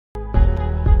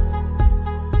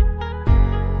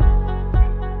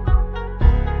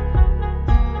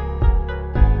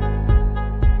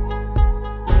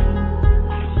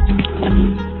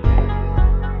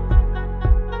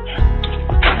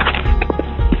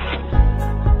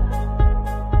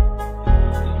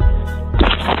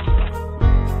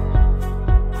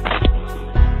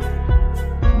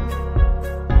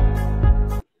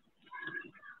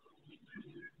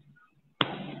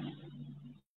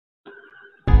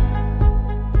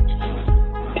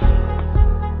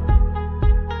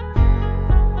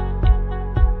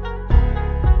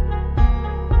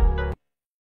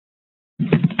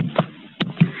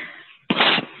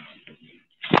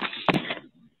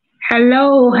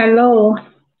Hello, hello.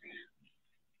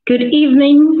 Good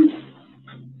evening,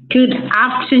 good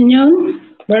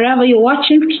afternoon, wherever you're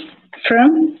watching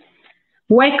from.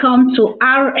 Welcome to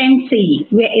RMC,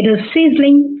 where it is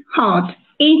sizzling hot,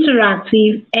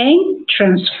 interactive, and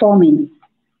transforming.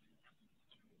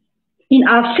 In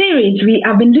our series, we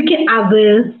have been looking at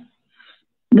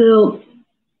the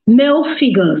male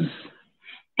figures.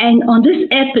 And on this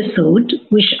episode,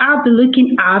 we shall be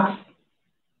looking at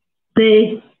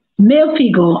the male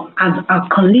figure as a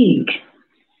colleague.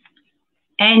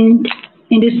 And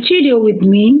in the studio with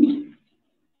me,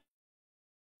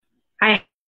 I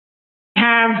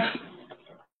have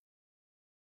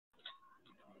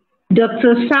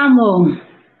Dr. Samuel.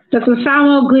 Dr.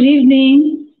 Samuel, good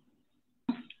evening.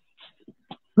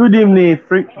 Good evening,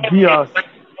 viewers.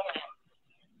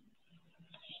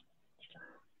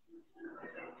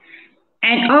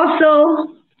 And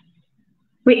also,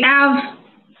 we have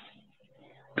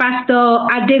Pastor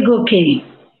Adegoke.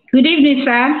 Good evening,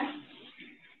 sir.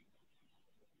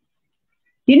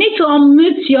 You need to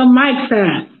unmute your mic,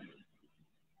 sir.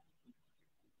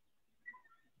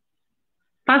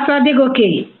 Pastor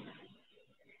Adegoke,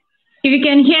 if you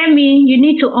can hear me, you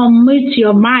need to unmute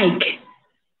your mic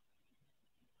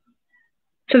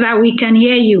so that we can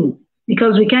hear you,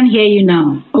 because we can't hear you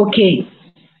now. Okay.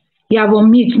 You have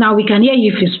unmute. Now we can hear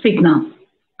you if you speak now.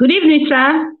 Good evening,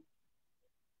 sir.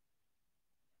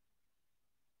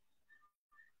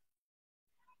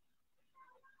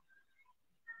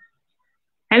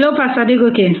 Hello, Pastor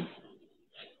Adegoke.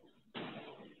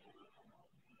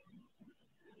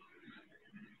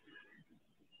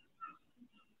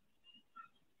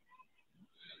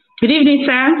 Good evening,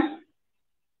 sir.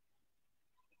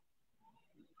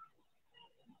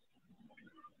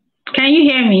 Can you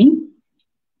hear me?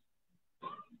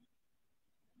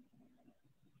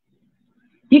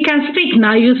 You can speak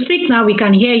now. You speak now, we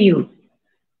can hear you.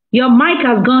 Your mic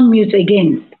has gone mute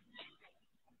again.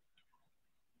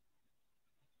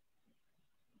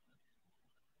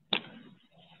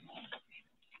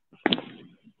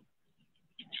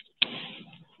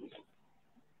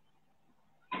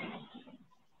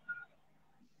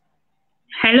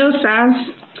 Hello,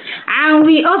 sir. And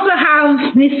we also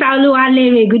have Mr.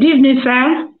 Oluwalere. Good evening,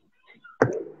 sir.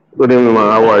 Good evening,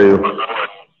 man. How are you?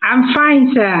 I'm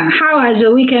fine, sir. How has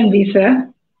your weekend been,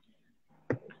 sir?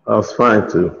 I was fine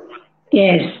too.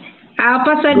 Yes.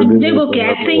 Pastor Adegoke,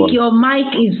 I think your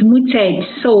mic is muted,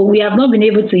 so we have not been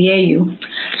able to hear you.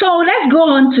 So let's go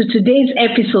on to today's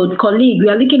episode, colleague. We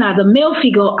are looking at the male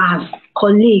figure as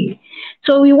colleague.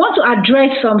 So we want to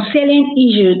address some salient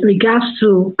issues with regards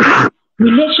to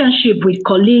relationship with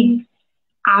colleague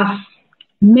as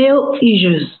male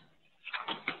issues.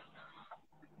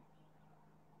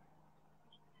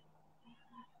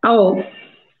 Oh,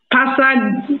 Pastor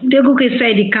Adegoke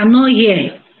said he cannot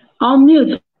hear.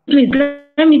 Unmute, please.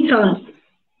 Let me turn.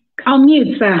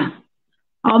 Unmute, sir.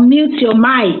 Unmute your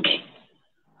mic.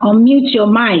 Unmute your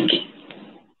mic.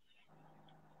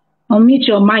 Unmute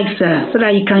your mic, sir, so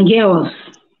that you can hear us.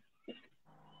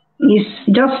 He's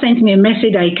just sent me a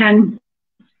message that he can't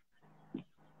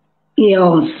hear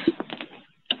us.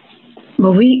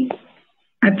 But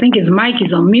I think his mic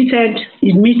is unmuted.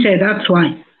 He's muted, that's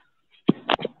why.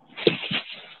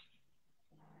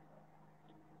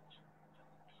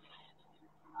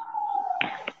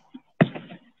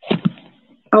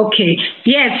 Okay.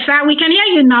 Yes, sir, we can hear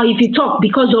you now if you talk,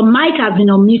 because your mic has been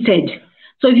unmuted.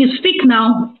 So if you speak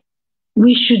now,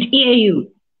 we should hear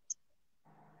you.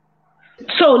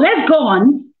 So let's go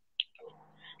on.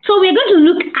 So we're going to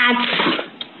look at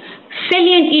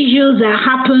salient issues that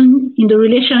happen in the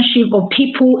relationship of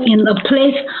people in a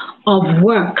place of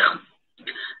work.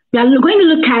 We are going to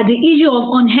look at the issue of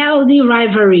unhealthy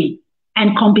rivalry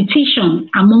and competition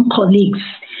among colleagues.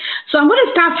 So I'm going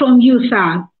to start from you,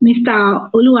 sir, Mr.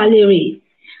 Oluwalere.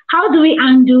 How do we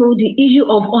handle the issue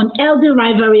of unhealthy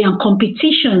rivalry and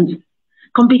competition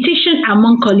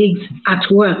among colleagues at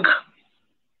work?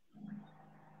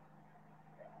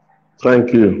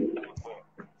 Thank you.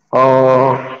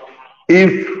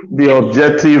 If the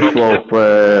objective of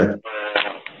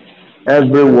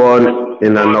everyone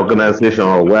in an organization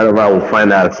or wherever we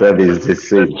find ourselves is the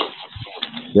same,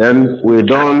 then we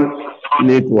don't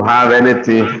need to have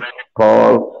anything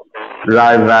called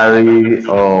rivalry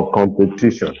or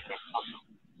competition.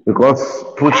 Because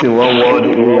pushing one word,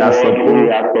 we are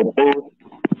supposed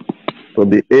to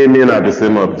be aiming at the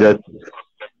same objective.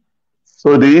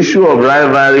 So the issue of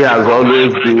rivalry has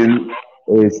always been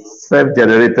a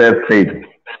self-generated thing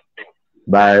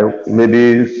by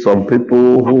maybe some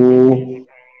people who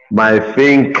might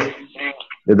think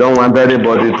they don't want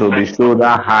anybody to be shoulder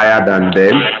higher than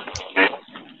them.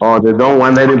 or they don't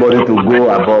want anybody to go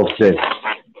above them.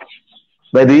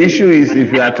 But the issue is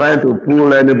if you are trying to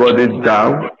pull anybody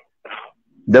down,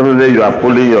 definitely you are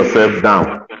pulling yourself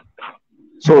down.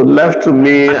 So left to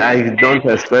me, I don't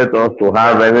expect us to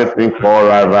have anything called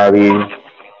rivalry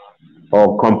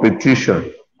or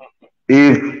competition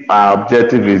if our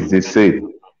objective is the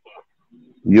same.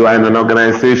 You are in an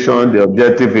organization, the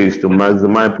objective is to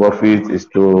maximize profit, is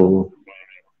to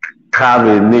have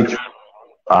a niche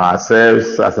for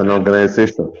ourselves as an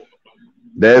organization.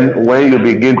 Then when you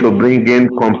begin to bring in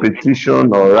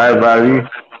competition or rivalry,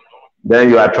 then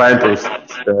you are trying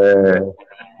to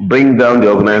bring down the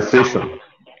organization.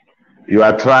 You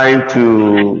are trying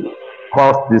to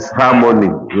cause disharmony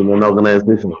in an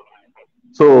organization.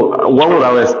 So one would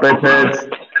have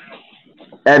expected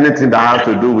anything that has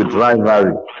to do with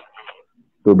rivalry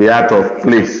to be out of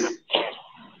place.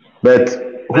 But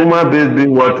human beings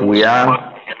being what we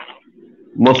are,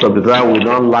 most of the time we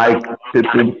don't like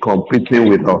people competing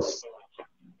with us.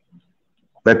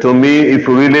 But to me, if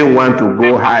you really want to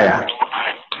go higher,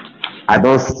 I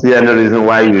don't see any reason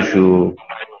why you should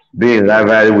be in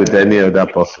rivalry with any other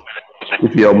person.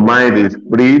 If your mind is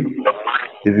free,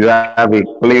 if you have a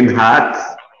clean heart,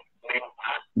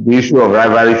 the issue of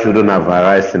rivalry shouldn't have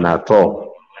arisen at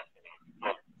all.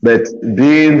 But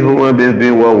being human beings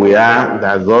being what we are,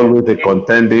 there's always a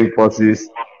contending forces.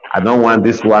 I don't want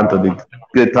this one to be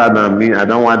greater than me. I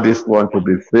don't want this one to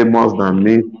be famous than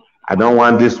me. I don't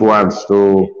want this one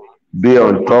to be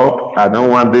on top. I don't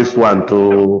want this one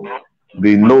to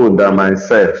be known than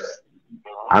myself.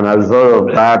 And as a result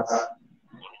of that,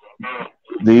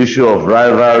 the issue of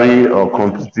rivalry or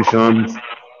competitions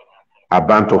are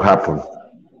bound to happen.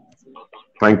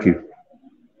 Thank you.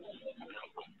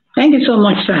 Thank you so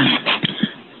much, sir.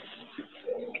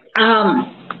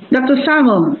 Dr.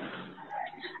 Samuel,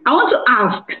 I want to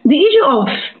ask the issue of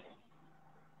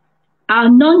our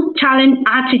non-challenge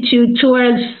attitude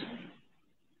towards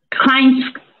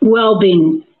clients'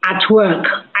 well-being at work.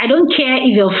 I don't care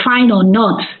if you're fine or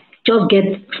not, just get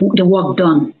the work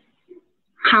done.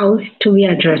 How do we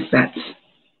address that?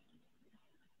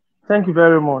 Thank you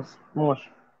very much.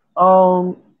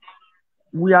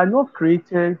 We are not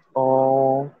created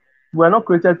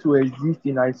to exist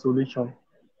in isolation.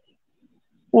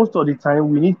 Most of the time,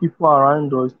 we need people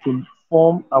around us to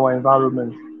form our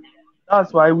environment.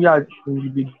 That's why we are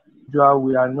individual.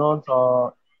 We are not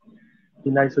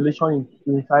in isolation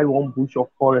inside one bush or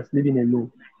forest, living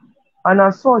alone. And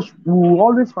as such, we will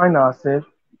always find ourselves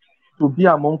to be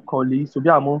among colleagues, to be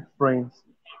among friends,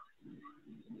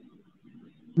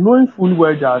 knowing full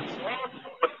well that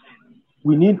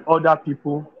we need other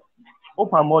people.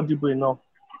 Hope I'm audible enough.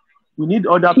 We need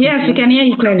other people. Yes, we can hear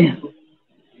you clearly.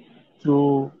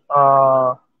 To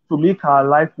make our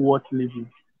life worth living.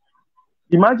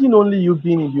 Imagine only you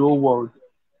being in the whole world,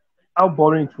 how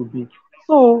boring it would be.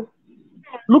 So,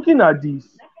 looking at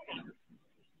this,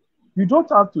 you don't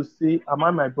have to say, am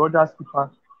I my brother's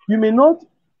keeper? You may not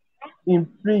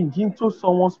infringe into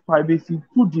someone's privacy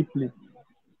too deeply,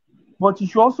 but you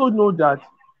should also know that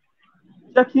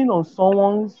checking on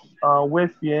someone's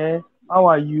welfare, how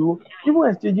are you, even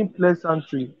exchanging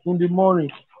pleasantry in the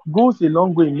morning goes a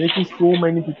long way in making so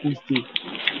many people stay.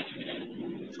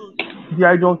 So the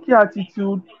I don't care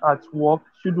attitude at work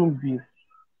shouldn't be.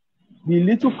 The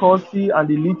little courtesy and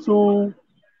the little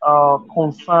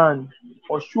concern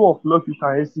or show of love you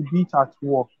can exhibit at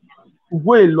work will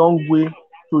go a long way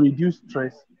to reduce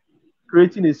stress,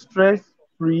 creating a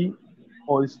stress-free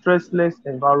or a stressless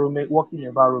environment, working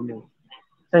environment.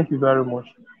 Thank you very much.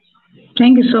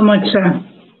 Thank you so much, sir.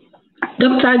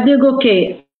 Dr.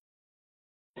 Adegoke,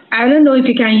 I don't know if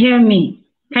you can hear me.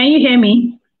 Can you hear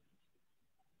me?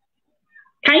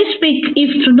 Can you speak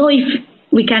to know if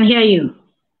we can hear you?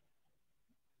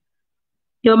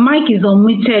 Your mic is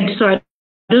unmuted, so I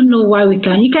don't know why we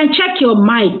can. You can check your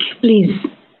mic, please.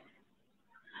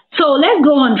 So let's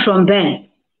go on from there.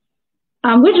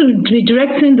 I'm going to be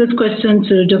directing this question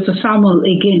to Dr. Samuel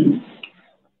again.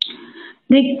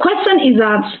 The question is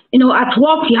that, at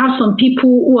work you have some people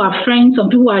who are friends, some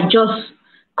people who are just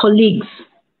colleagues.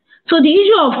 So the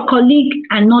issue of colleague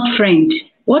and not friend,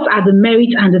 what are the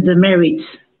merits and the demerits?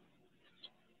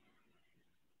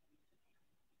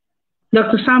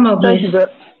 Dr. Samuel, please.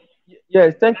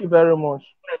 Yes, thank you very much.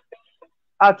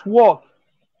 At work,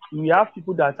 we have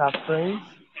people that are friends,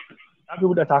 and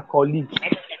people that are colleagues.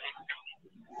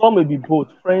 Some may be both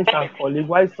friends and colleagues,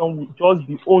 while some will just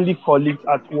be only colleagues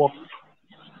at work.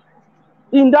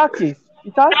 In that case,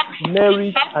 it has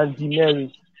merit and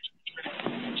demerit.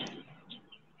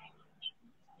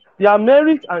 There are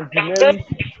merit and demerit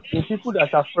in people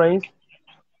that are friends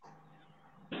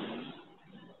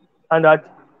and that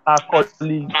are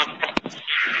colleagues.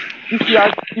 If you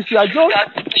are just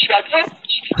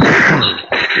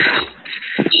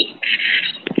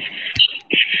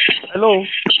hello,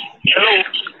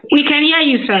 We can hear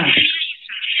you, sir.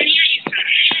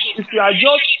 if you are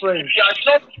just friends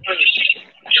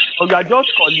or you are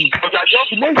just colleagues,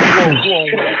 it makes the work go on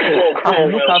well.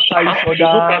 And look after each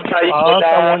other,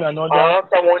 after one another.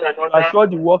 I'm sure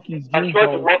the work is doing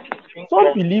well.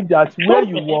 Some believe that where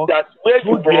you work,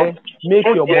 go there, make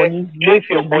your money, make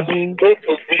your living,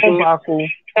 come back home,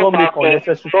 don't make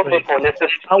unnecessary friends.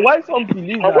 And why some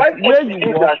believe that where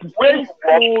you work, you spend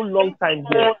so long time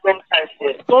there.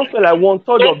 Some feel like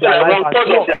 1/3 of their life at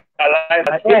work,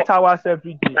 like 8 hours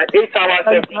every day. And you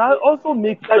can also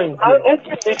make friends there.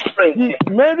 The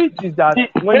merit is that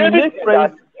when you make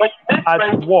friends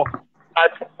at work,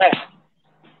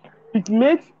 it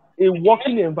makes a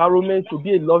working environment to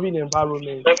be a loving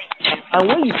environment. And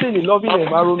when you stay in a loving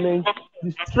environment,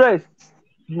 the stress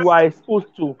you are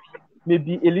exposed to may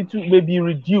be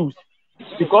reduced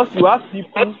because you have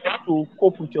people to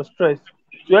cope with your stress,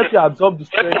 to help you absorb the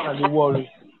stress and the worry.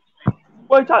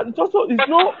 But it's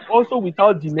not also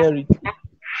without demerit.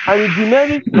 And the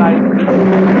demerit, like,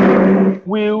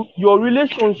 will your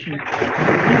relationship, if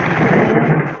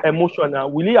it's too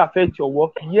emotional, will it affect your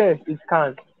work? Yes, it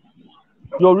can.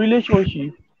 Your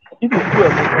relationship, if it's too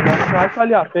emotional, can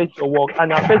actually affect your work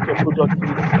and affect your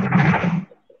productivity.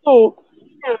 So,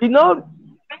 the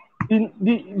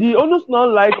onus not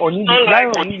lie on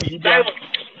individual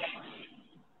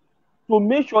to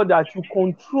make sure that you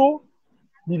control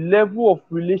the level of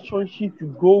relationship you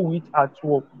go with at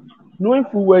work, knowing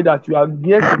full well that you are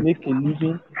there to make a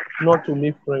living, not to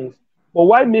make friends. But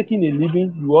while making a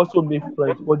living, you also make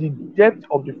friends, but the depth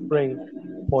of the friends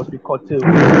must be curtailed.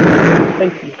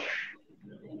 Thank you.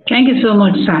 Thank you so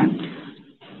much, sir.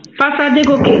 Pastor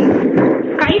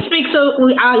Degoke, can you speak so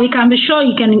we can be sure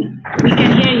we can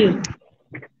hear you?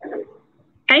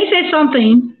 Can you say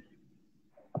something?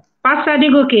 Pastor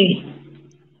Degoke.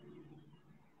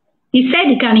 He said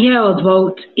he can hear us,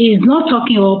 but he's not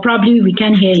talking, or probably we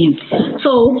can't hear him.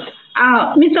 So,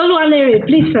 Mr. Oluwalere,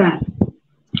 please, sir.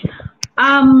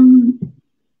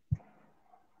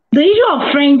 The issue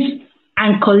of friends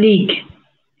and colleague,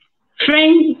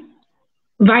 friend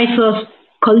versus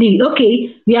colleague.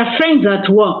 Okay, we are friends at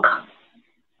work.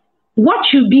 What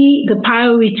should be the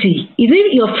priority? Is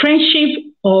it your friendship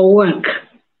or work?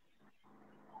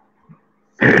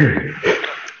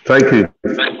 Thank you.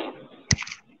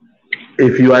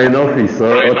 If you are in office,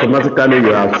 automatically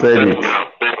you have said it.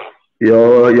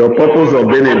 Your purpose of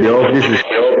being in the office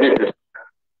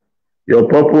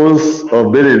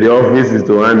is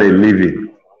to earn a living.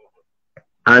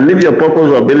 And if your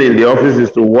purpose of being in the office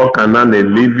is to work and earn a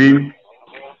living,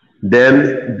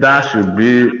 then that should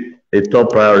be a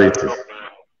top priority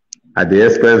at the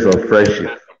expense of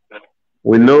friendship.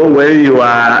 We know when you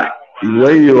are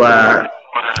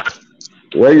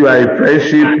in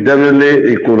friendship, definitely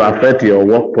it could affect your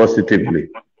work positively.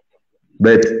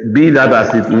 But be that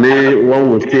as it may, one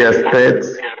will still expect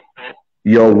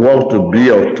your work to be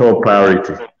of top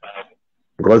priority.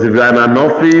 Because if you are in an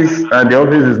office and the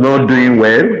office is not doing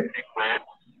well,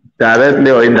 directly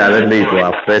or indirectly it will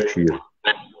affect you.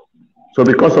 So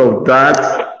because of that,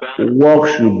 work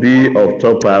should be of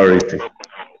top priority.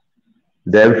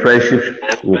 Then friendship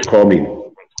will come in.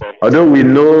 Although we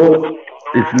know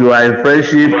if you are in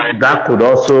friendship, that could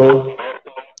also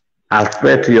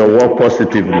affect your work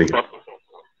positively.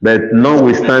 But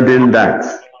notwithstanding that,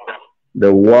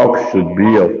 the work should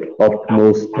be of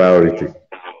utmost priority.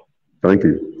 Thank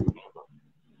you.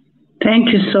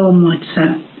 Thank you so much,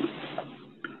 sir.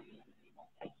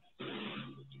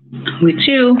 With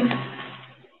you.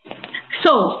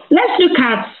 So let's look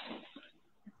at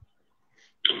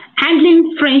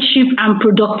handling friendship and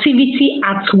productivity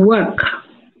at work.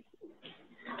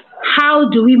 How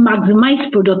do we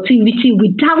maximize productivity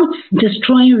without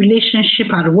destroying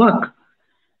relationship at work?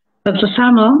 Dr.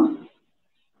 Samuel?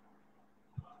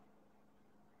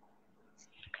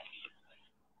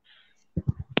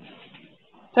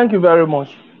 Thank you very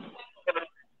much.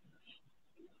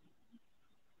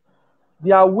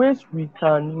 There are ways we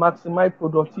can maximize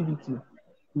productivity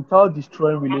without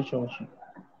destroying relationship.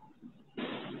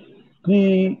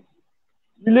 The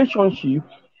relationship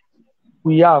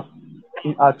we have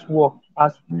at work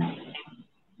as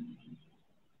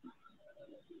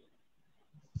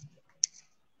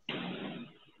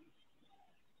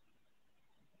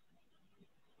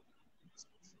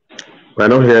I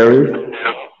don't hear you.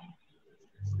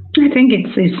 I think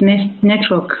it's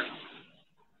network.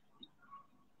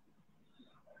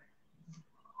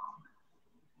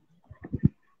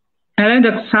 Hello,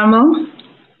 Dr. Samuel.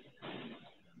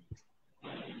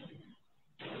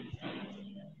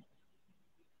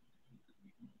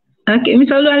 Okay,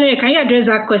 Mr. Oluwalere, can you address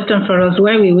that question for us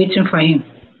while we're waiting for him?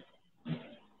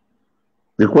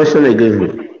 The question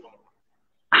again.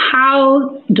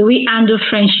 How do we handle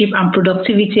friendship and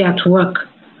productivity at work?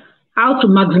 How to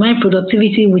maximize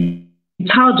productivity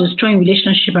without destroying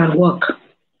relationship at work?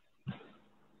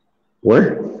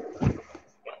 Well,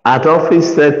 at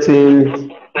office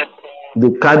setting, the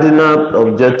cardinal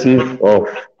objective of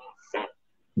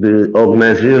the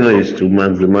organization is to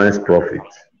maximize profit.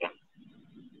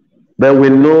 But we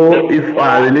know if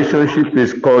our relationship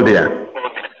is cordial,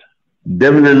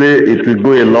 definitely it will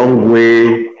go a long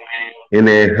way in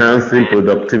enhancing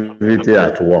productivity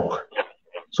at work.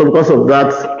 So because of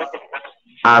that,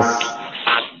 as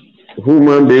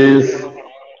human beings,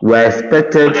 we are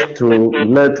expected to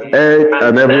let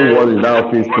everyone in that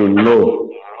office to know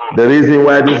the reason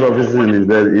why this office is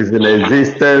in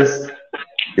existence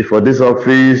is for this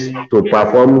office to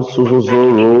perform so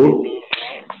role,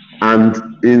 and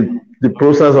in the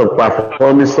process of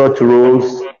performing such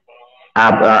roles,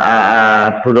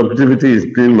 our productivity is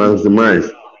being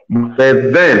maximized.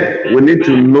 But then we need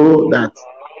to know that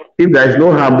if there is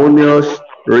no harmonious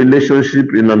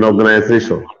relationship in an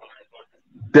organization,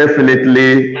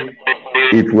 definitely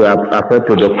it will affect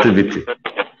productivity.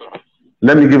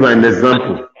 Let me give an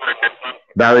example.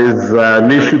 There is an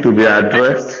issue to be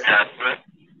addressed.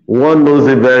 One knows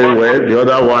it very well, the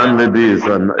other one maybe is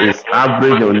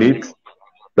average on it.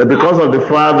 But because of the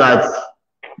fact that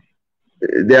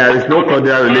there is no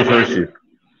cordial relationship,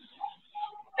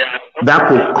 that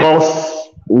could cause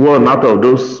one out of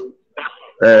those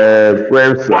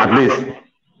friends at least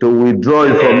to withdraw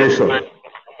information.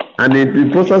 And in the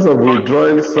process of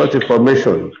withdrawing such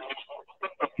information,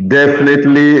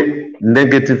 definitely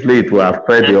negatively it will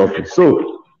affect the office.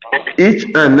 So each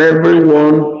and every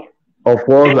one of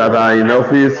us that are in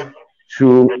office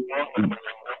should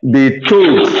be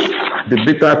told the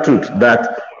bitter truth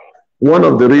that one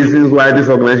of the reasons why this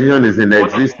organization is in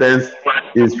existence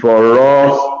is for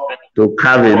us to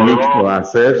carve a niche for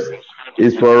ourselves,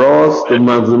 is for us to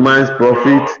maximize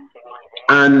profit,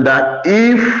 and that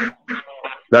if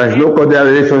there is no cordial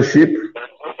relationship,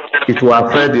 it will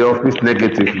affect the office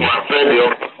negatively.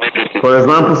 For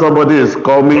example, somebody is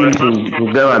coming to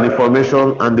get an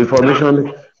information, and the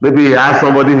information, maybe he has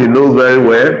somebody he knows very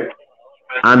well,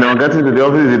 and on getting to the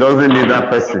office, he doesn't need that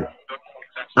person.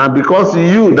 And because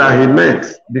you that he met,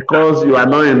 because you are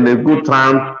not in a good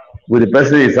time with the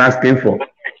person he's asking for,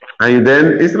 and you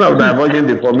then, instead of divulging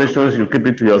the information, you keep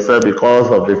it to yourself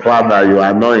because of the fact that you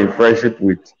are not in friendship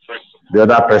with the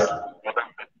other person.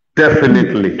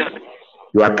 Definitely,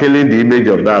 you are killing the image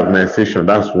of that organization.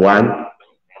 That's one.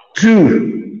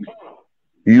 Two,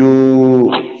 a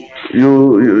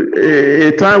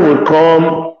time will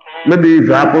come, maybe if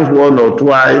it happens one or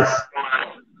twice,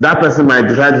 that person might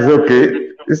decide it's okay.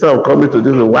 Instead of coming to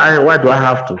this, why do I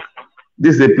have to?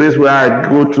 This is a place where I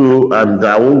go to and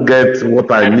I won't get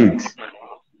what I need.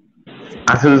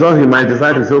 As a result, he might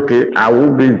decide it's okay, I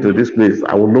won't be into this place.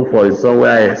 I will look for it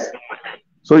somewhere else.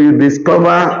 So you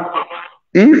discover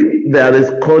if there is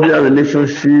cordial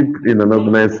relationship in an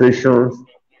organization,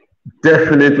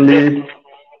 definitely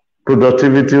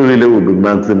productivity really will be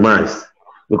maximized.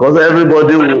 Because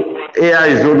everybody will air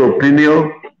his own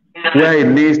opinion, where it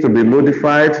needs to be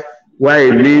modified, where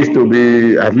it needs to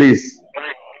be at least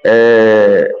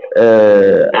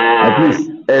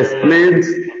explained.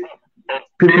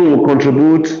 People will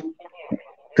contribute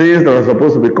things that are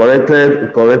supposed to be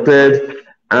corrected,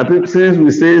 and since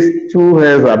we say two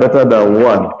heads are better than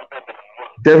one,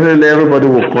 definitely everybody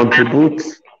will contribute,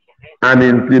 and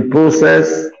in the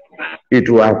process, it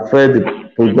will affect the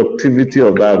productivity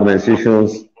of the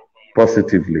organizations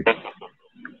positively.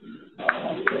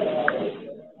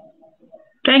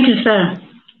 Thank you, sir.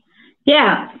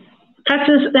 Yeah,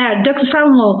 Dr.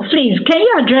 Samuel, please, can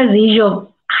you address the issue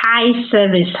of high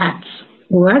service at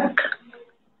work?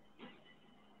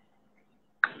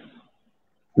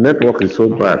 Network is so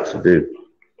bad today.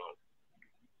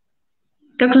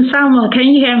 Dr. Samuel, can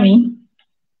you hear me?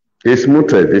 It's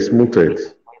muted. It's muted.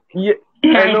 Yeah,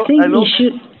 I think you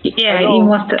should. Yeah, you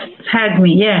must have heard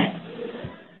me. Yeah.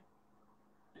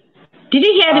 Did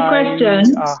you hear the question?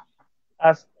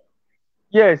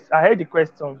 Yes, I heard the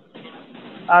question.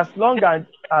 As long as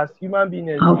human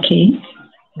beings, okay,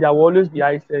 there will always be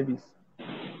high service.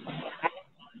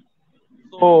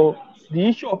 So the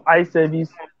issue of high service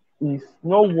is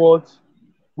not what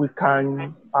we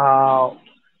can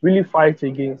really fight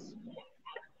against.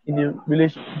 In the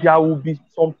relation, there will be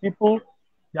some people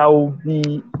that will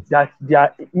be that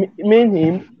their main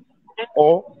aim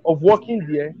or of working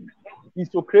there is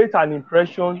to create an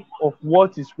impression of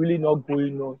what is really not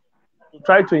going on, to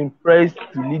try to impress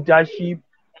the leadership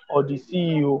or the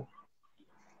CEO.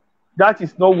 That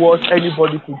is not what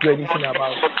anybody could do anything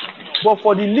about. But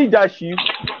for the leadership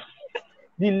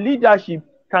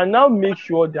can now make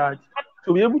sure that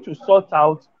to be able to sort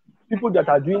out people that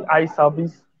are doing eye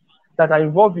service, that are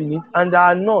involved in it, and that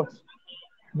are not,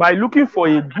 by looking for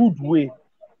a good way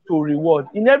to reward.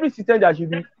 In every system, there should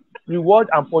be reward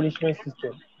and punishment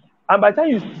system. And by the time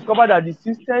you discover that the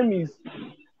system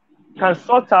can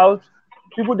sort out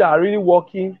people that are really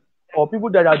working or people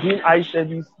that are doing eye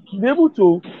service, you'll be able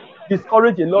to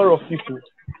discourage a lot of people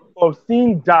from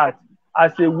seeing that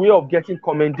as a way of getting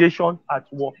commendation at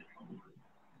work.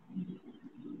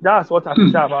 That's what I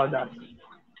can say about that.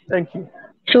 Thank you.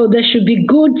 So there should be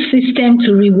good system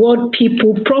to reward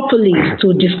people properly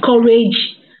to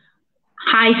discourage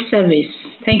high service.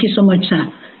 Thank you so much,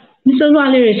 sir. Mr.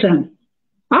 Lualere, sir,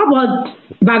 how about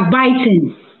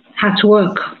backbiting at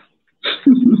work?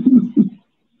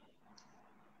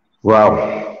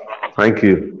 Wow, thank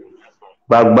you.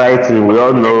 Backbiting, we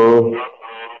all know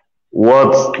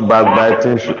what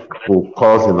backbiting could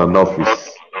cause in an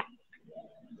office.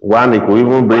 One, it could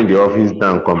even bring the office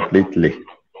down completely.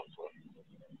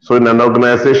 So in an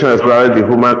organization, especially the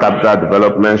human capital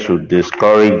development should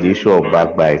discourage the issue of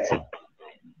backbiting.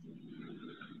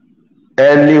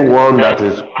 Anyone that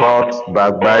is caught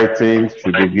backbiting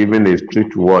should be given a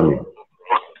strict warning.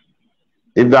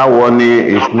 If that warning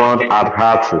is not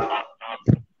adhered to,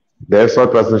 the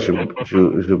such person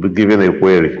should be given a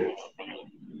query.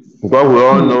 Because we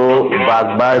all know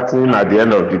backbiting at the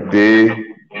end of the day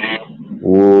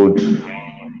would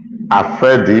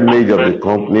affect the image of the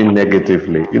company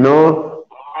negatively. You know,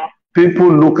 people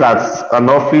look at an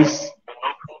office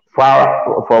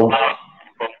from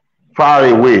far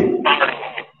away.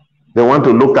 They want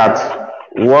to look at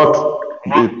what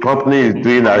the company is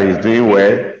doing that is doing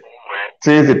well,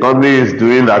 things the company is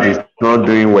doing that is not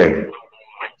doing well.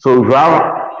 So if you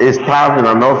have a staff in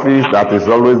an office that is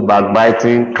always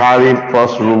backbiting, carrying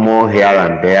false rumor here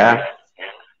and there,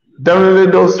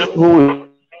 definitely those who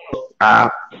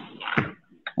are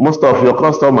most of your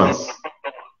customers.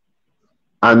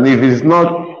 And if it's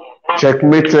not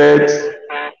checkmated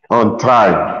on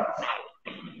time,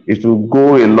 it will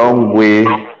go a long way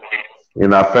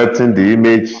in affecting the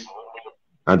image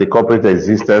and the corporate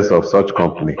existence of such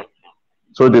company.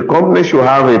 So the company should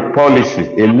have a policy,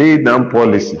 a lay-down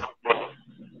policy,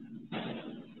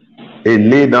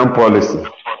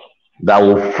 that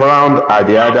will frown at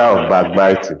the idea of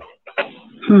backbiting.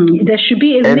 There should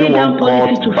be a lay-down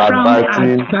policy to frown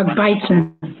at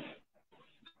backbiting.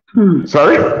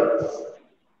 Sorry?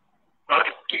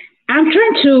 I'm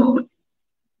trying to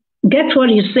get what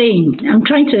you're saying. I'm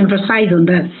trying to emphasize on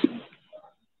that.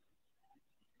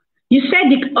 You said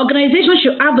the organization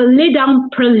should have a lay-down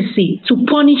policy to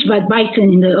punish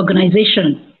backbiting in the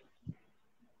organization.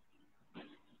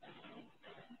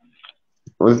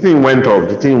 The thing went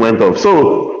off.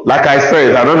 So, like I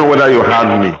said, I don't know whether you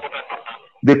heard me.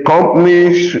 The company,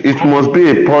 it must be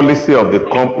a policy of the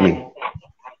company.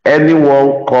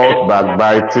 Anyone caught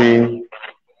backbiting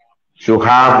should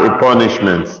have a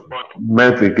punishment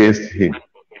meant against him.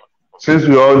 Since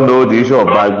we all know the issue of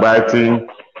backbiting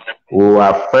will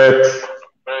affect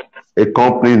a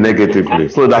company negatively.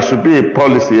 So there should be a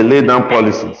policy, a laid down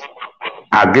policy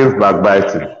against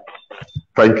backbiting.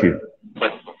 Thank you.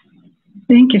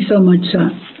 Thank you so much, sir.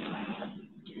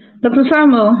 Dr.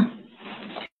 Samuel,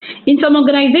 in some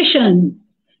organization,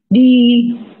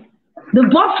 the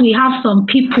boss will have some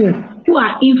people who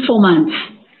are informants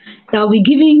that will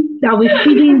feeding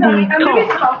the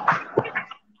top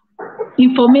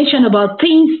information about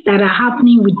things that are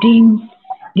happening within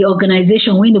the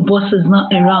organization when the boss is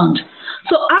not around.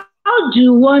 So how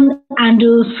do one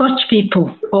handle such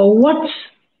people, or what?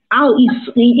 How is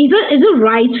it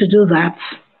right to do that?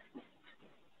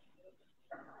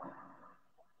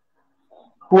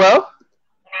 Well,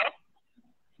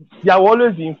 there will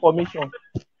always be information.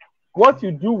 What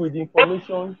you do with the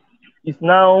information is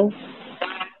now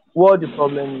what the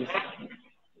problem is.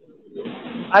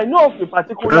 I know of a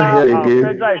particular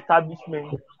federal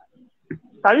establishment.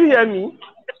 Can you hear me?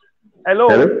 Hello?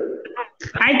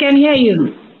 I can hear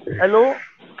you. Hello?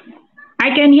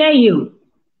 I can hear you.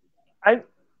 I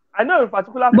know a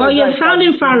particular. But you're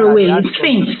sounding far away. It's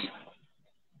faint.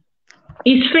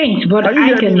 It's faint, but I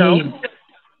can hear you.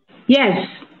 Yes.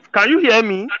 Can you hear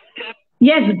me?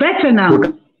 Yes, better now.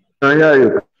 I hear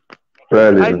you.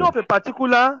 I know of a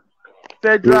particular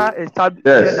federal establishment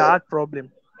that had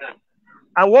problem.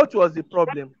 And what was the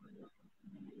problem?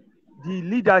 The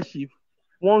leadership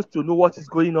wants to know what is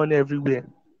going on everywhere.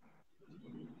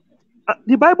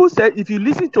 The Bible said, if you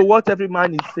listen to what every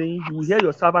man is saying, you will hear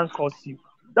your servant curse you.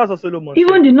 That's what Solomon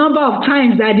Even said. the number of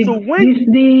times that the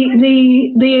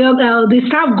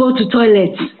staff go to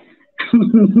toilet.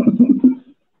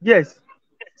 Yes.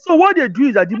 So what they do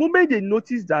is that the moment they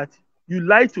notice that you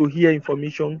like to hear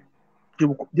information,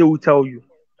 they will tell you.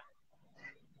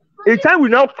 A time will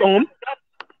now come,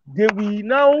 they will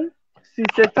now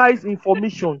synthesize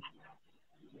information,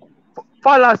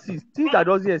 fallacies, things that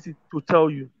doesn't exist, to tell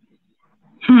you.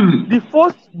 The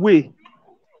first way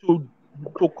to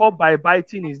call by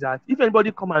biting is that if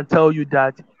anybody come and tell you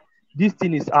that this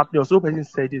thing is happening, or so person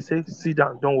said, they say, sit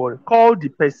down, don't worry. Call the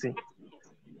person.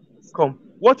 Come.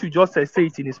 What you just said, say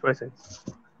it in his presence.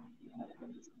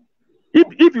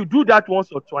 If you do that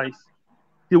once or twice,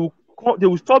 they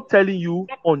will stop telling you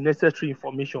unnecessary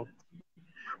information.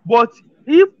 But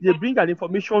if they bring an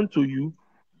information to you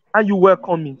and you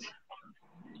welcome it,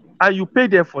 and you pay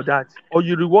them for that, or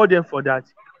you reward them for that,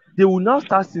 they will now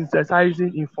start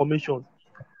synthesizing information.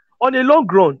 On a long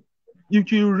run,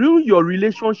 it will ruin your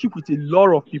relationship with a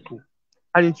lot of people,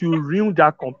 and it will ruin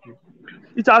that company.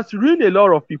 It has ruined a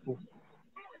lot of people.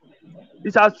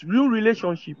 It has ruined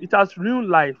relationship. It has ruined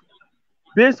life,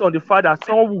 based on the fact that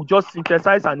someone will just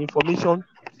synthesize an information,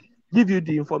 give you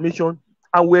the information,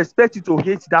 and we expect you to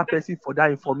hate that person for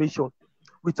that information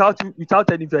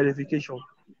without any verification.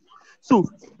 So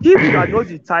if you are not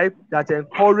the type that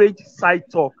encourage side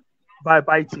talk by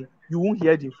biting, you won't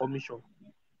hear the information.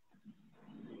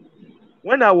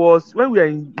 When we were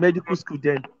in medical school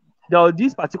then, there was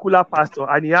this particular pastor,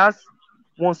 and he has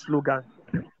one slogan,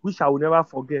 which I will never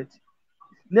forget.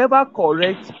 Never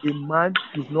correct a man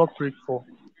you've not prayed for.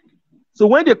 So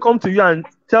when they come to you and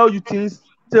tell you tales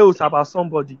about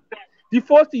somebody, the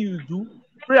first thing you do,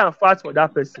 pray and fast for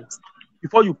that person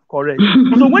before you correct.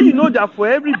 So when you know that for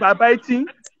every biting,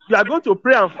 you are going to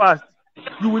pray and fast,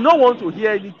 you will not want to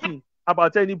hear anything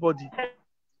about anybody,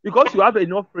 because you have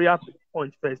enough prayer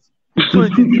point first. So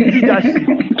it is the leadership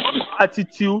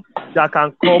attitude that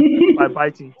can come by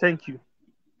biting. Thank you.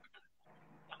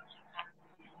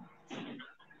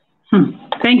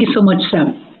 Thank you so much,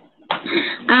 sir.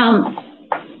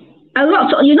 A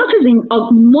lot. So you notice in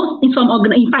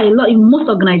most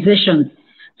organizations,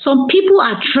 some people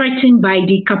are threatened by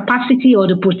the capacity or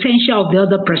the potential of the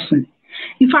other person.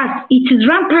 In fact, it is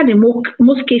rampant in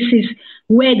most cases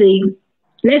where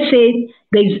let's say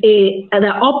there's the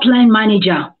upline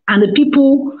manager and the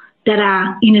people that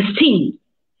are in his team.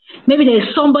 Maybe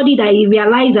there's somebody that he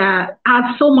realized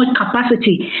has so much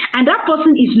capacity, and that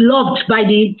person is loved by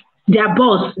their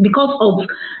boss because of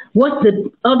what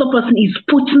the other person is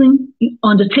putting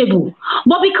on the table.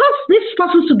 But because this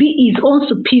person to be his own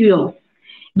superior,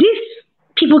 these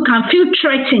people can feel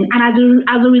threatened, and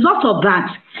as a result of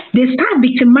that, they start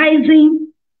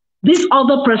victimizing this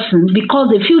other person because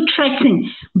they feel threatened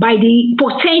by the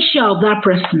potential of that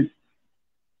person.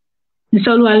 Mr.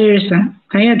 Oluwalere,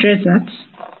 can you address that?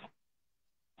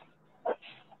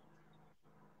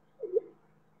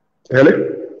 Hello?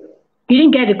 You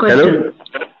didn't get the question.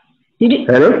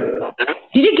 Hello?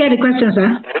 Did you get the question,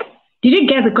 sir? Did you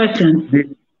get the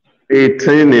question? The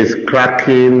thing is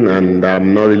cracking and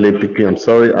I'm not really picking. I'm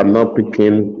sorry, I'm not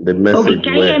picking the message. Okay,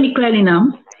 can you hear me clearly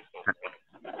now?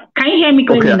 Can you hear me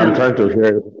clearly now? I'm trying to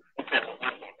hear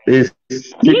it.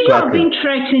 You have been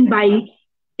threatened by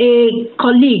a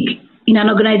colleague in an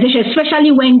organization,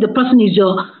 especially when the person is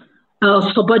your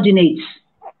subordinate.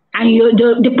 And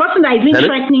the person that is being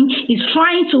threatening is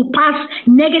trying to pass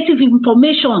negative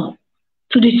information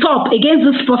to the top against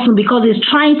this person because he's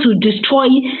trying to destroy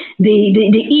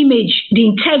the image, the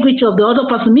integrity of the other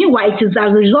person. Meanwhile, it is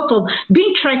as a result of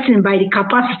being threatened by the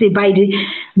capacity, by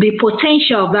the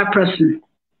potential of that person.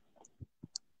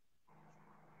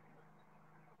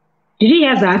 Did you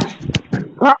hear that?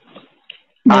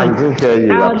 No. I didn't hear you.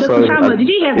 Dr. Samuel, did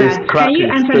you hear that? Can you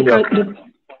answer the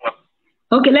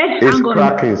Okay, let's hang on.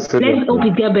 Let's hope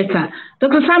it get better.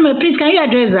 Dr. Samuel, please, can you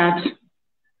address that?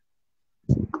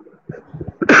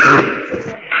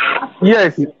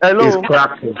 Yes. Hello. It's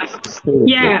cracking.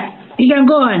 Yeah, you can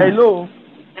go on. Hello.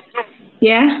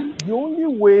 Yeah. The only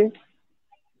way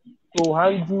to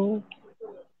handle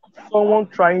someone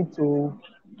trying to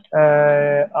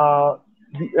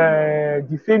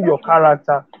defame your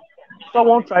character,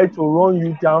 someone trying to run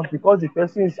you down because the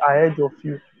person is ahead of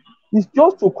you, it's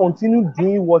just to continue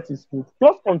doing what is good.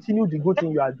 Just continue the good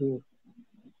thing you are doing.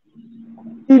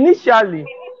 Initially,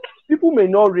 people may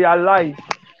not realize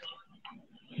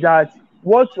that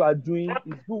what you are doing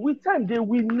is good. With time, they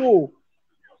will know.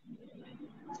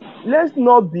 Let's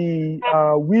not be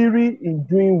weary in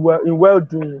doing well, in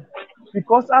well-doing.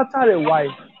 because after a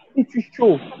while, it will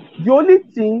show. The only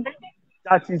thing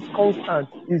that is constant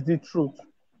is the truth.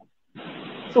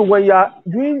 So when you are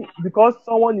doing, because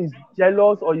someone is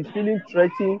jealous or is feeling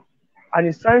threatened and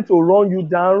is trying to run you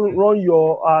down,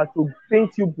 to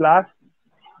paint you black,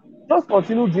 just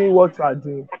continue doing what you are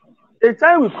doing. A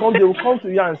time will come, they will come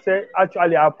to you and say,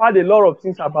 actually, I've heard a lot of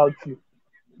things about you,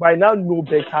 but I now know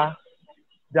better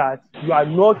that you are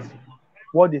not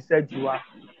what they said you are.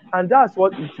 And that's how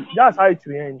it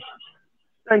will end.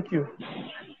 Thank you.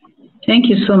 Thank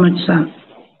you so much, sir.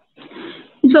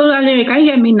 So, Larry, can you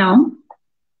hear me now?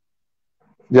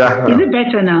 Yeah. Is it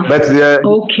better now? But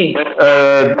okay.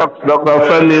 Dr.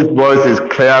 Femi's voice is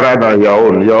clearer than your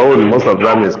own. Your own, most of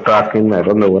them is cracking. I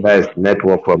don't know whether it's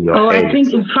network from your end. I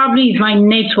think it probably is my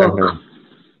network.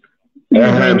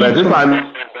 But if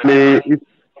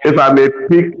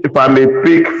I may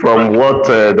pick from what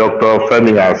Dr.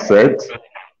 Femi has said,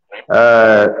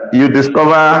 you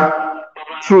discover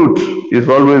truth is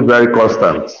always very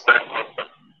constant.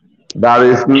 There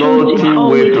is no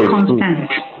two-way to truth.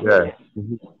 Yeah.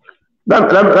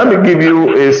 Let me give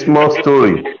you a small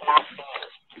story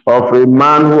of a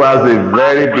man who has a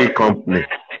very big company.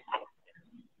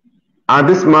 And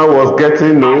this man was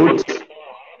getting old,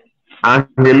 and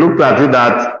he looked at it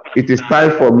that it is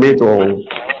time for me to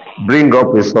bring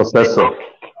up a successor.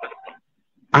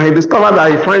 And he discovered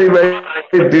that he found it very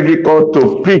difficult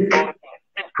to pick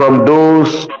from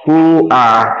those who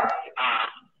are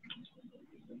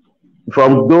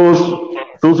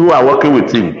working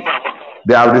with him.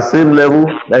 They are the same level,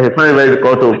 that he find it very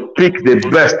difficult to pick the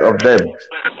best of them.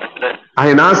 And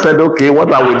he now said, okay,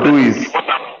 what I will do is,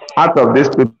 out of these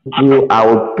people, I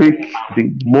will pick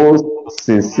the most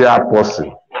sincere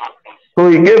person. So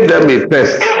he gave them a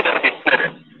test.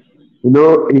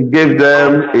 He gave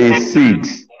them a seed.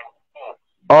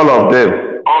 All of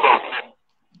them.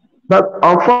 But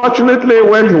unfortunately,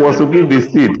 when he was to give the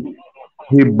seed,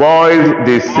 he boiled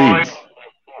the seed.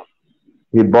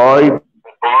 He boiled,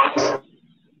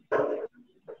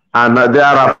 and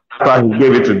thereafter he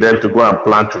gave it to them to go and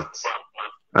plant it.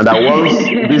 And that once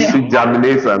this seed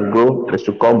germinates and grow, they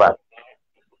should come back.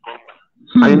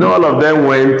 And all of them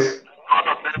went,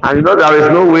 and there is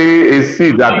no way a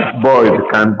seed that boiled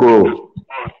can grow.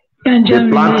 They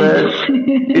planted,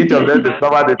 each of them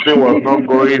discovered the tree was not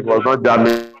growing, it was not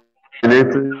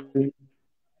germinating.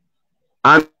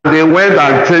 And they went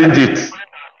and changed it.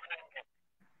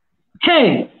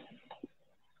 Hey!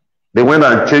 They went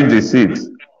and changed the seeds.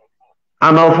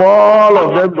 And of all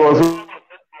of them, there was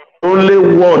only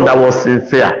one that was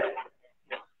sincere.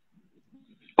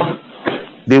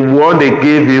 The one they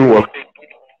gave him was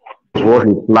what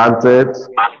he planted.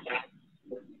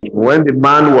 When the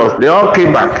man they all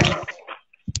came back.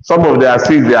 Some of their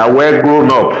seeds, they are well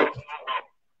grown up.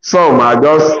 Some are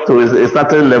just to a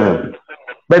certain level.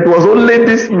 But it was only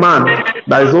this man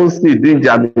that his own seed didn't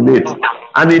germinate.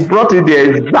 And he brought it the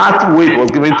exact way it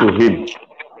was given to him.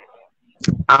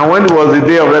 And when it was the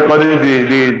day of recording,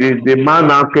 the man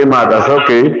now came out and said,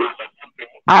 okay,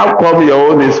 how come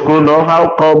your own is grown up?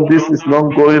 How come this is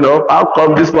not going up? How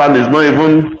come this one is not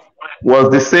even, was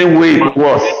the same way it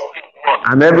was?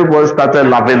 And everybody started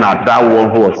laughing at that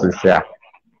one who was sincere.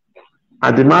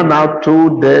 And the man now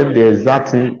told them the exact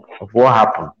thing of what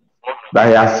happened. That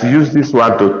he has used this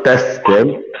one to test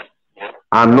them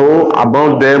and know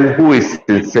among them who is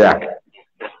sincere.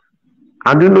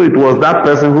 And it was that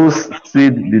person whose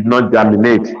seed did not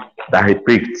germinate that he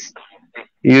picked.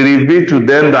 He revealed to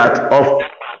them that of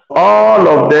all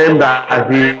of them that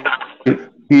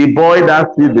he boiled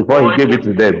that seed before he gave it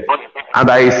to them. And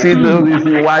I see no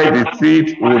reason why the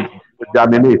seed would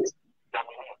germinate.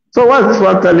 So what is this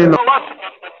one telling us?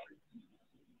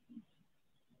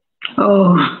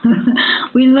 Oh,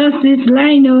 we lost this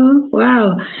line. Oh,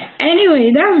 wow.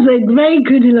 Anyway, that's a very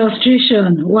good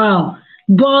illustration. Wow.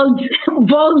 Bold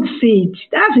seed.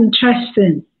 That's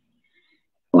interesting.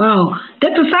 Wow.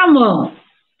 Dr. Samuel,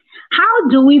 how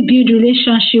do we build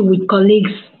relationship with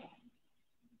colleagues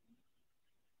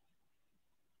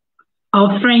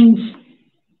or friends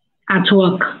at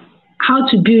work? How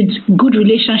to build good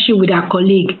relationship with our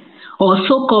colleague or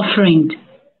so-called friend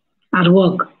at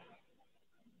work?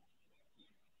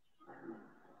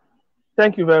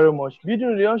 Thank you very much. Building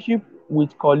relationship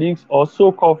with colleagues or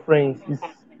so-called friends is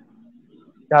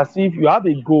as if you have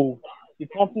a goal, the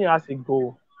company has a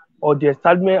goal, or the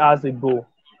establishment has a goal.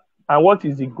 And what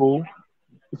is the goal?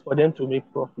 It's for them to make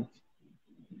profit.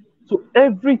 So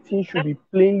everything should be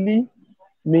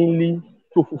mainly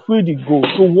to fulfill the goal,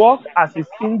 to work as a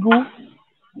single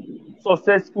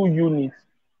successful unit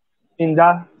in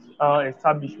that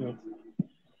establishment.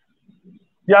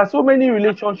 There are so many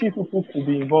relationships people could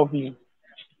be involved in.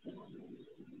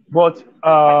 But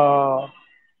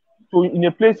so in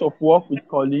a place of work with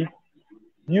colleagues,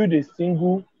 build a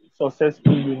single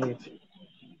successful unit.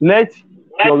 Let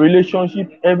your relationship,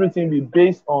 everything be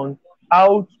based on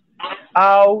how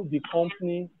the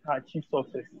company can achieve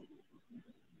success.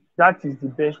 That is the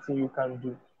best thing you can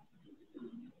do.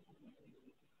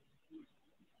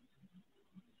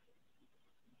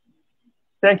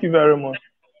 Thank you very much.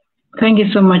 Thank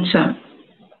you so much, sir.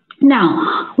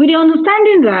 Now, with the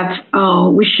understanding that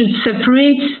we should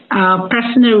separate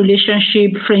personal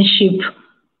relationship, friendship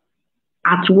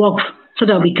at work so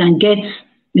that we can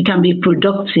be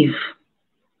productive.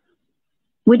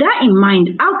 With that in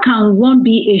mind, how can one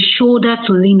be a shoulder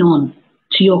to lean on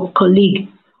to your colleague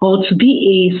or to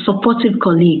be a supportive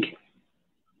colleague?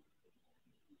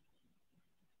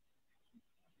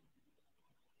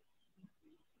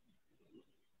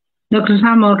 Dr.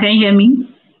 Samuel, can you hear me?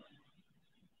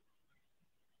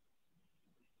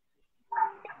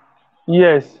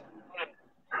 Yes,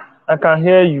 I can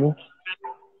hear you.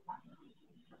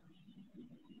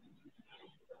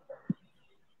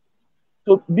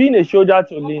 So being a shoulder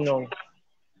to lean on.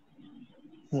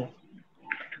 The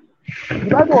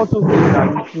Bible also says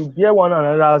that we should bear one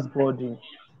another's burden.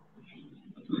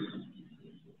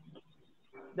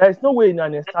 There is no way in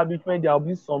an establishment there will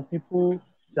be some people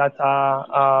that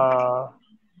are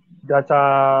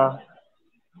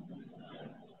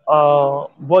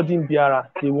burden bearer.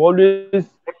 They will always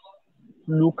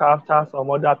look after some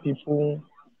other people,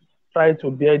 try to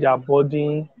bear their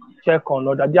burden, check on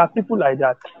others. There are people like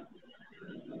that.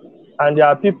 And there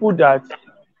are people that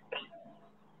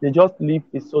they just live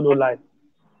a solo life.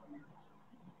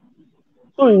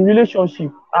 So in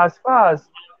relationship, as far as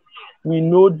we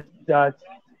know that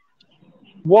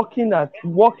working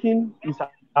is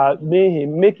our main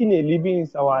aim, making a living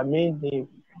is our main aim,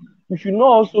 we should not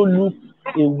also look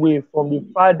away from the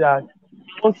fact that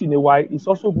once in a while it's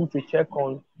also good to check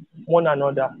on one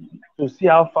another to see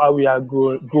how far we are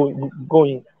going,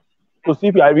 to see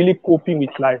if we are really coping with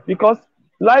life. Because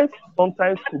life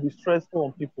sometimes could be stressful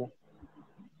on people,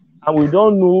 and we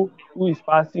don't know who is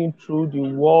passing through the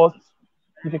worst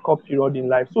difficult period in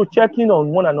life. So checking on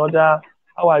one another,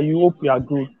 how are you? Hope you are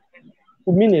good,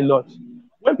 would mean a lot.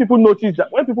 When people notice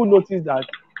that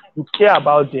you care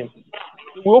about them,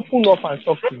 they will open up and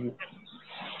talk to you.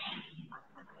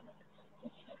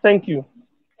 Thank you.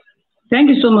 Thank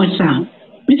you so much, sir.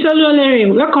 Mr.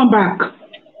 Oluwalere, welcome back.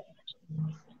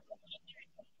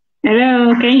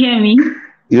 Hello, can you hear me?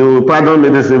 You pardon me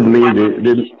this evening.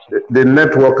 The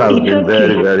network has been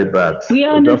very, very bad. We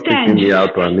understand. Me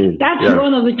out That's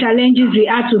one of the challenges we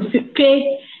have to face.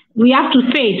 We have to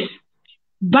face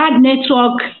bad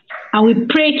network, and we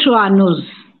pray through our nose.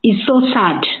 It's so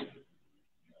sad.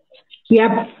 We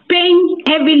are paying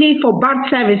heavily for bad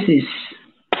services.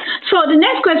 So the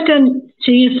next question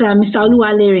to you, sir, Mr.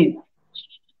 Oluwalere.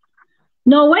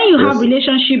 Now, when you have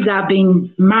relationships that have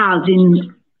been marred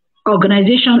in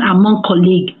organization among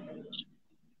colleagues,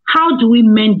 how do we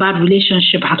mend bad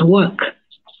relationship at work?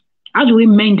 How do we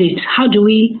mend it? How do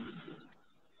we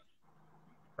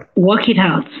work it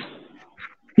out?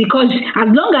 Because as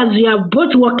long as you are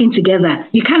both working together,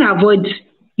 you can't avoid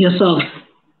yourself.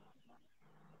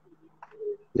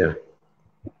 Yeah.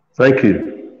 Thank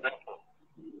you.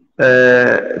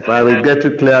 If I will get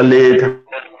you clearly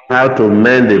how to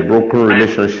mend a broken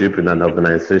relationship in an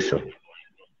organization.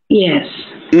 Yes.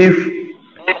 If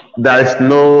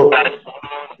the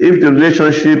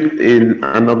relationship in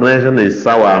an organization is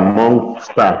sour among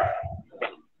staff,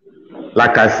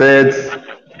 like I said,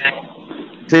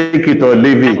 take it or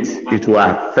leave it, it will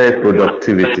affect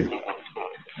productivity.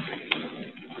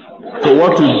 So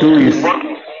what to do is,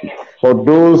 for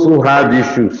those who have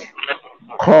issues,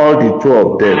 call the two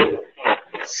of them,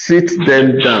 sit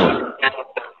them down,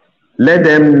 let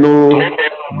them know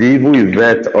the evil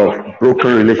effect of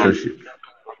broken relationship.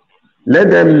 Let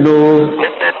them know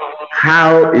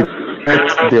how it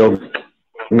affects the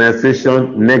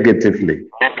organization negatively.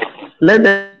 Let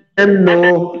them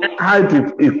know how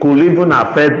it could even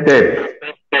affect them.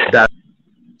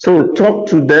 So talk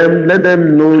to them, let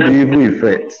them know the evil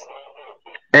effects.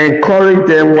 Encourage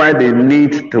them why they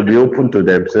need to be open to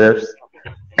themselves.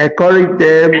 Encourage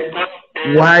them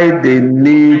why they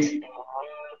need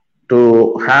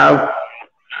to have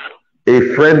a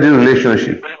friendly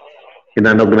relationship in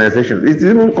an organization. It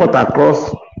even cut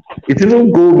across, it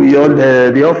even go beyond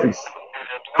the office.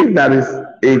 If there is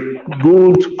a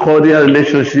good cordial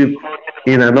relationship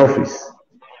in an office,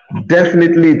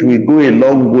 definitely it will go a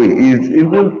long way. It's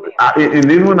even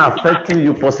affecting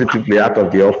you positively out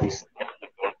of the office.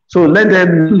 So let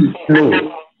them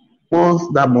know once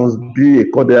there must be a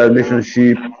cordial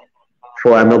relationship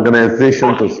for an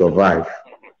organization to survive.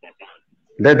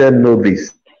 Let them know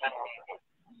this.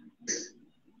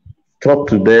 Talk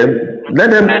to them. Let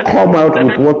them come out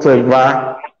with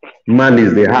whatever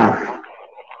malice they have,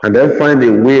 and then find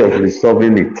a way of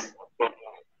resolving it.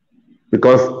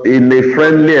 Because in a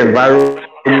friendly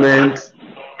environment,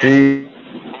 things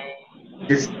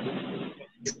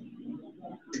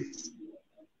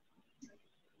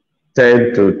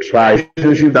tend to try.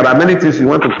 There are many things you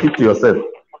want to keep to yourself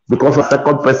because a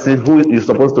second person who you're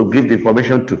supposed to give the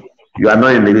information to, you are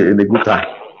not in a good time.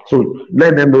 So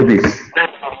let them know this.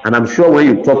 And I'm sure when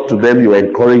you talk to them, you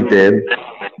encourage them.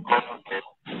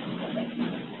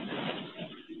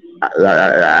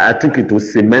 I think it will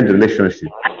cement the relationship,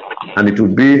 and it will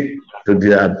be to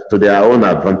their own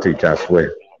advantage as well.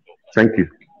 Thank you.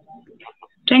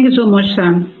 Thank you so much,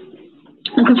 sir.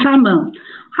 Uncle Samuel,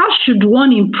 how should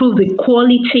one improve the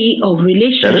quality of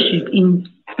relationship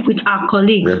with our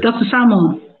colleagues? Yes. Dr.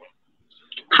 Samuel,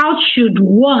 how should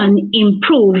one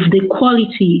improve the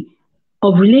quality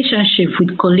of relationship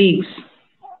with colleagues?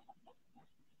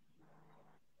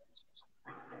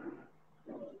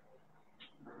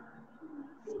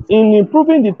 In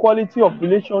improving the quality of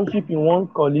relationship in one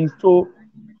colleague, so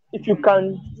if you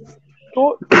can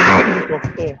show a bit of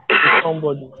care to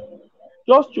somebody,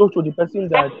 just show to the person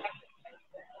that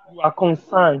you are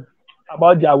concerned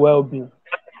about their well-being.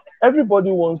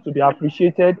 Everybody wants to be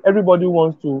appreciated. Everybody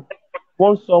wants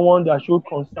someone that shows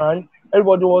concern.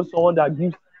 Everybody wants someone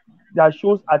that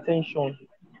shows attention.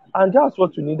 And that's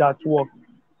what you need at work.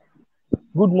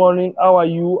 Good morning. How are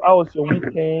you? How was your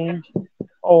weekend?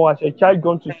 Oh, has your child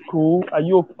gone to school? Are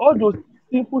you okay? All those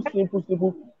simple things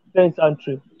and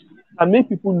traits can make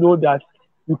people know that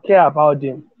you care about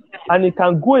them. And it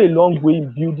can go a long way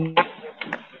in building.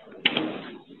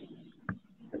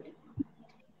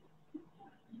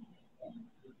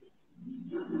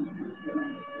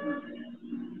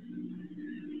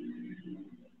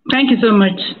 Thank you so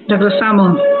much, Dr.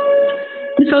 Samuel.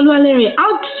 Mr. Oluwalere,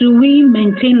 how do we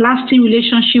maintain lasting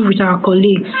relationship with our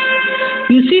colleagues?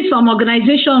 You see some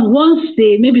organizations, once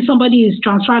maybe somebody is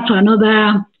transferred to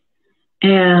another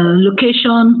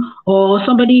location, or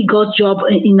somebody got job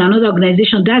in another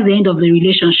organization, that's the end of the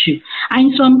relationship.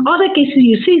 And in some other cases,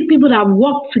 you see people that have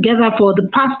worked together for the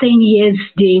past 10 years,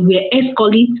 they were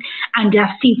ex-colleagues, and they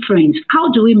are still friends.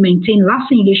 How do we maintain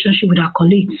lasting relationship with our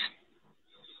colleagues?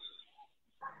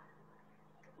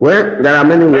 Well, there are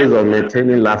many ways of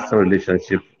maintaining lasting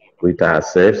relationship with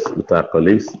ourselves, with our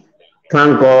colleagues.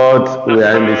 Thank God we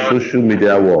are in the social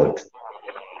media world,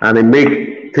 and it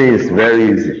makes things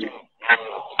very easy.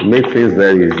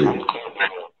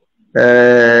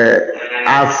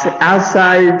 As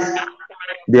outside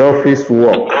the office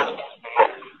work,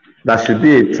 there should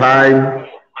be a time,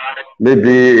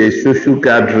 maybe a social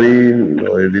gathering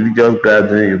or a religious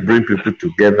gathering. You bring people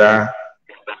together,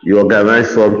 you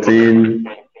organize something.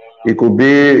 It could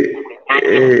be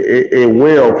a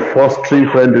way of fostering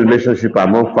friendly relationship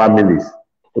among families.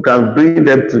 You can bring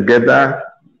them together,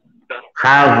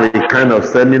 have a kind of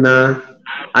seminar,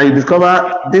 and you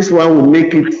discover this one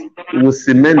will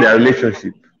cement their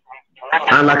relationship.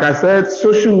 And like I said,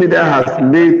 social media has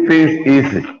made things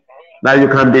easy. Now you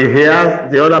can be here,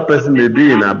 the other person may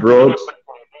be in abroad,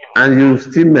 and you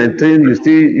still maintain, you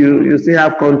still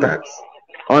have contacts.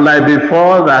 Unlike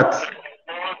before that,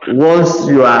 once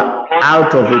you are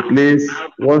out of a place,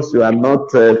 once you are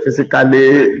not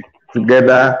physically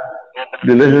together,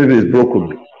 the relationship is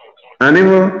broken. And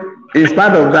even in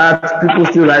spite of that, people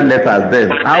still write letters then.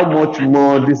 How much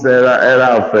more this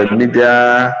era of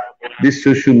media, this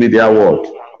social media world.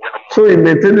 So in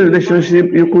maintaining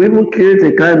relationship, you could even create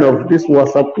a kind of this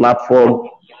WhatsApp platform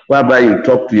whereby you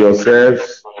talk to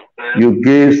yourselves, you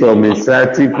give some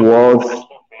insightful words,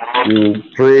 you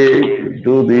pray, you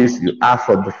do this, you ask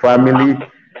for the family,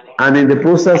 and in the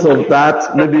process of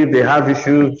that, maybe if they have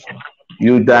issues,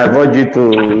 you diverge it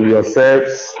to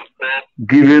yourselves,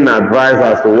 giving advice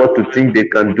as to what to think they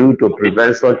can do to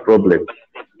prevent such problems.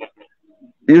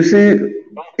 You see,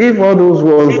 if all those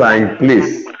ones are in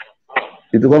place,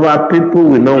 it over people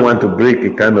will not want to break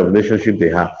a kind of relationship they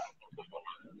have.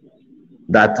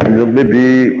 That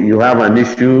maybe you have an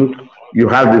issue, you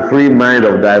have the free mind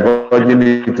of diverging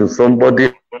it to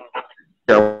somebody,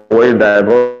 and when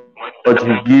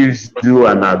diverging gives you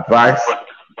an advice,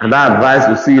 and that advice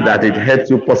you see that it helps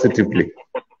you positively.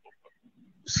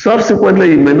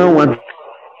 Subsequently, you may not want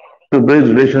to break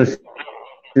relationship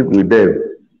with them,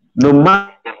 no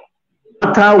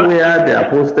matter where they are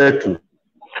posted to.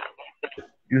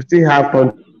 You still have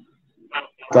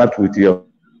contact with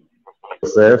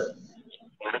yourself.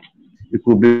 It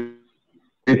could be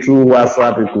through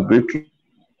WhatsApp, it could be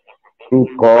through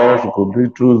calls, it could be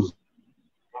through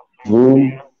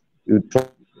Zoom. You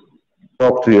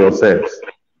talk to yourselves.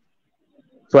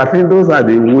 So I think those are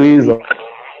the ways of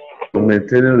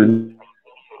maintaining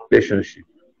relationship.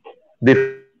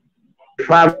 The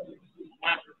fact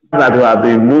that you have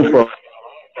been moved from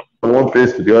one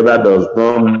place to the other does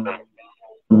not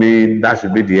mean that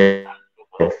should be the end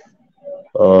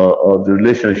of the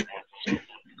relationship.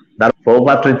 That for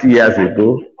over 20 years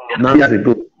ago, 9 years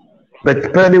ago, but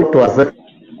depending to ourselves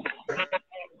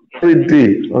every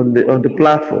day on the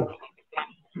platform.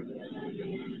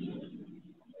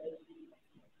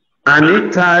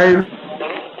 Anytime,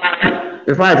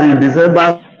 in fact, in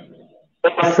December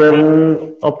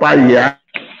 7 upper year,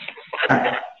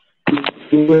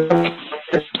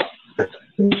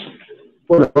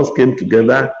 all of us came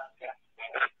together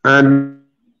and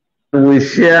we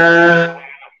share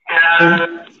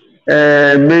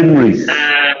memories.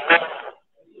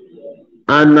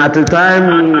 And at the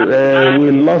time,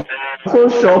 we lost, so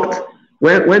shocked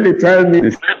when they tell me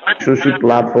the social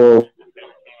platform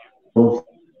or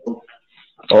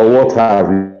what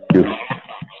have you.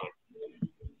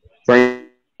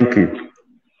 Thank you.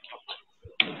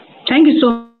 Thank you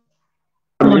so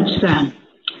much, sir.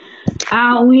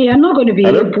 We are not going to be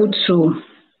able to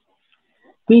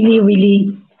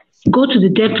really go to the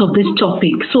depth of this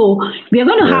topic. So we are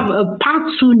going to have a part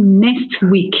 2 next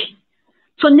week.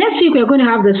 So next week, we're going to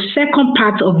have the second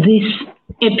part of this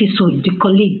episode, the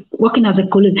colleague, working as a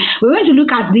colleague. We're going to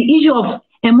look at the issue of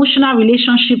emotional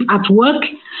relationship at work.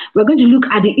 We're going to look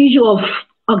at the issue of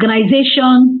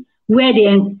organization where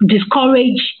they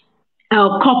discourage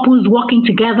couples working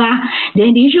together.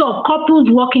 Then the issue of couples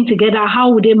working together, how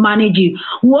would they manage it?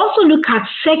 We'll also look at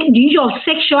the issue of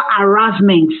sexual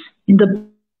harassment in the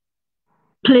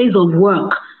place of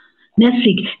work next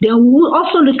week. Then we'll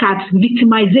also look at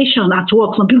victimization at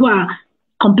work. Some people are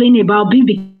complaining about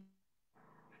being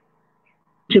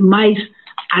victimized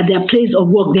at their place of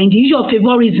work. Then the issue of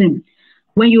favorism,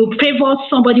 when you favor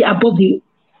somebody above the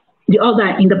other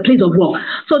in the place of work.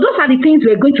 So those are the things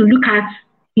we're going to look at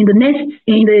in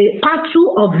the part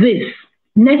 2 of this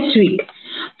next week.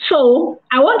 So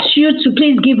I want you to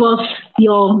please give us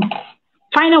your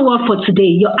final word for today,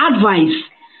 your advice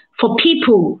for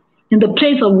people in the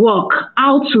place of work,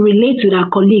 how to relate with our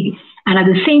colleague and at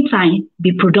the same time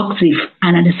be productive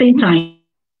and at the same time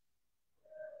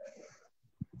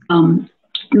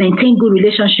maintain good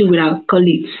relationship with our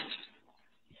colleagues.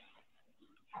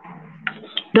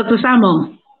 Dr.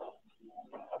 Samuel.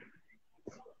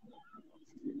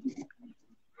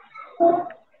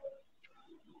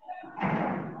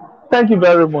 Thank you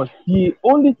very much. The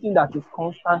only thing that is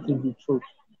constant is the truth.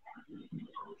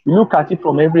 You look at it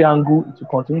from every angle, it will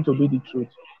continue to be the truth.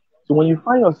 So when you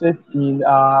find yourself in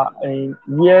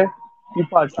where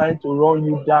people are trying to run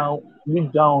you down,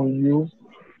 look down on you,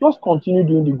 just continue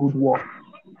doing the good work.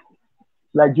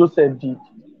 Like Joseph did.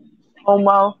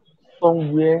 Somehow,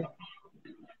 somewhere,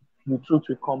 the truth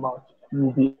will come out. You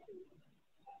will be.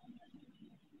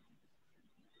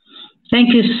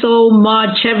 Thank you so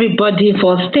much, everybody,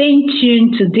 for staying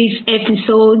tuned to this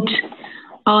episode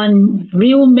on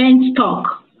Real Men's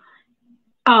Talk.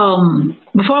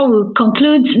 Before we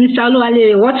conclude, Mr.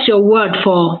 Oluwalere, what's your word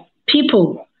for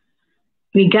people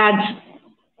regards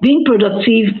being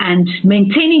productive and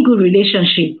maintaining good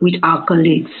relationship with our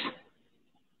colleagues?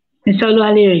 Mr.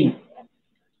 Oluwalere.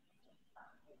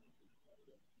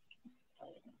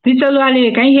 Mr.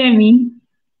 Oluwalere, can you hear me?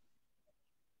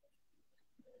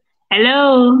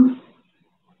 Hello?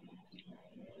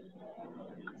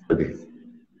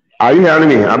 Are you hearing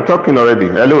me? I'm talking already.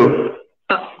 Hello?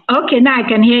 Okay, now I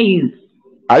can hear you.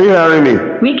 Are you hearing me?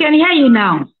 We can hear you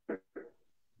now.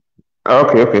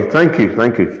 Okay. Thank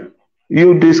you.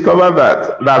 You discover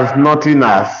that there's nothing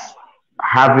as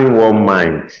having one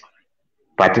mind,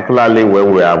 particularly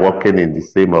when we are working in the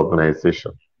same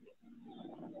organization.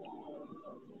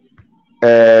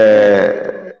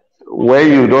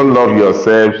 When you don't love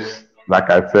yourselves, like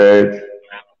I said,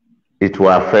 it will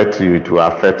affect you, it will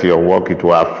affect your work, it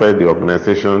will affect the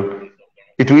organization,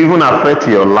 it will even affect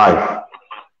your life.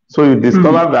 So you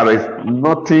discover there is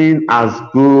nothing as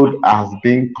good as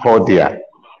being cordial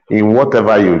in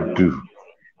whatever you do.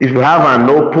 If you have an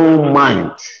open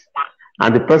mind,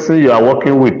 and the person you are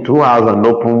working with too has an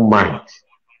open mind,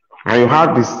 and you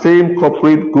have the same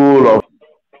corporate goal of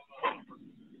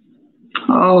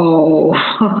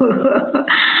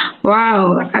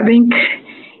wow, I think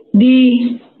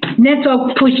the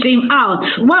network pushed him out.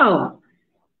 Wow,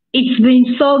 it's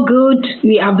been so good.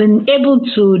 We have been able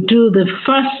to do the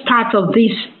first part of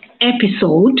this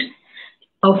episode.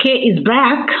 Okay, it's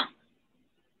back.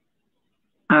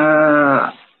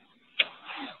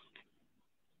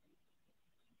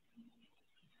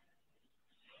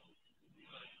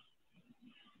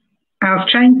 I was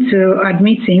trying to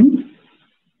admit him.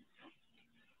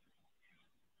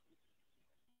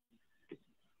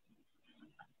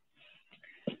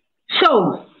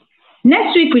 So,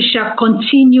 next week we shall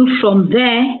continue from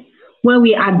there where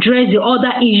we address the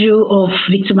other issue of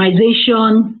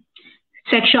victimization,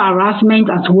 sexual harassment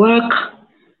at work,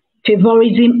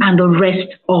 favorism, and the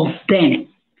rest of them.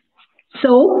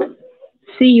 So,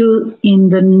 see you in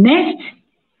the next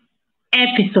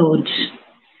episode.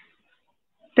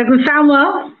 Dr.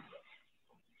 Samuel,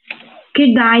 good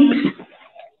night.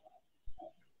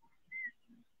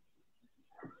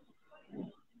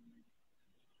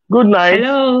 Good night.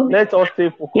 Hello. Let us stay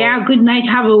focused. Yeah, good night.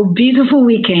 Have a beautiful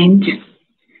weekend.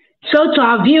 So to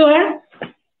our viewer,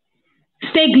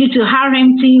 stay glued to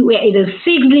RMT where it is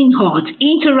sizzling hot,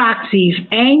 interactive,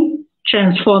 and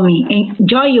transforming.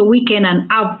 Enjoy your weekend and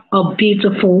have a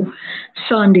beautiful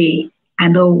Sunday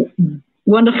and a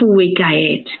wonderful week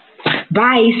ahead.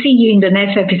 Bye. See you in the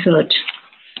next episode.